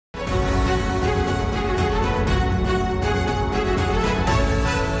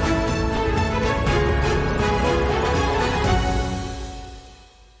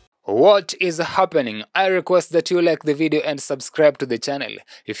What is happening? I request that you like the video and subscribe to the channel.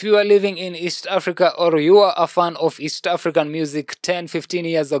 If you are living in East Africa or you are a fan of East African music 10-15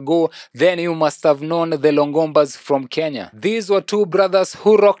 years ago, then you must have known the Longombas from Kenya. These were two brothers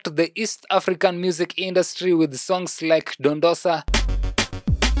who rocked the East African music industry with songs like Dondosa,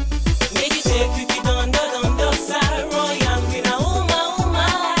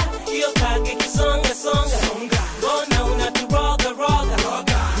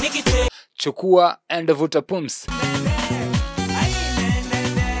 Chukua and Vuta Pums.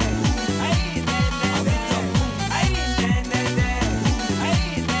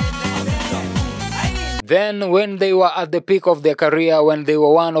 Then when they were at the peak of their career, when they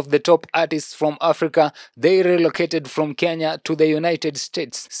were one of the top artists from Africa, they relocated from Kenya to the United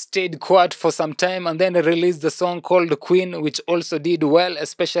States, stayed quiet for some time, and then released the song called Queen, which also did well,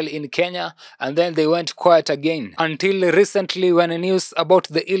 especially in Kenya, and then they went quiet again. Until recently, when news about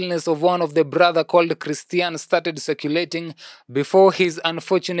the illness of one of the brother called Christian started circulating before his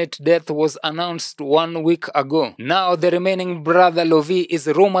unfortunate death was announced 1 week ago. Now the remaining brother Lovy is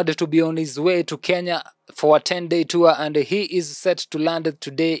rumored to be on his way to Kenya for a 10-day tour, and he is set to land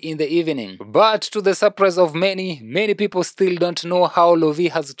today in the evening. But to the surprise of many people still don't know how Lovy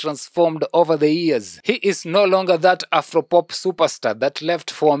has transformed over the years. He is no longer that Afro-pop superstar that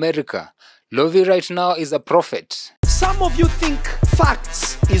left for America. Lovy right now is a prophet. Some of you think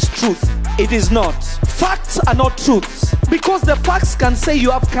facts is truth. It is not. Facts are not truths. Because the facts can say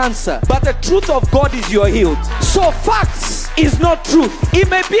you have cancer, but the truth of God is you are healed. So facts is not truth. It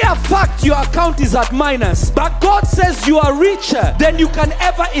may be a fact your account is at minus, but God says you are richer than you can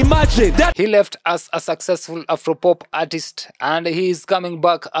ever imagine. He left as a successful Afro-pop artist, and he is coming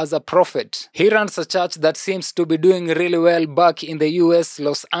back as a prophet. He runs a church that seems to be doing really well back in the US,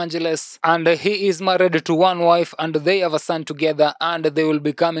 Los Angeles, and he is married to one wife, and they have a son together, and they will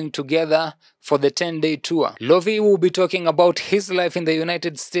be coming together for the 10-day tour. Lovy will be talking about his life in the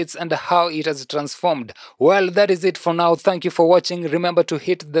United States and how it has transformed. Well, that is it for now. Thank you for watching. Remember to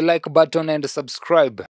hit the like button and subscribe.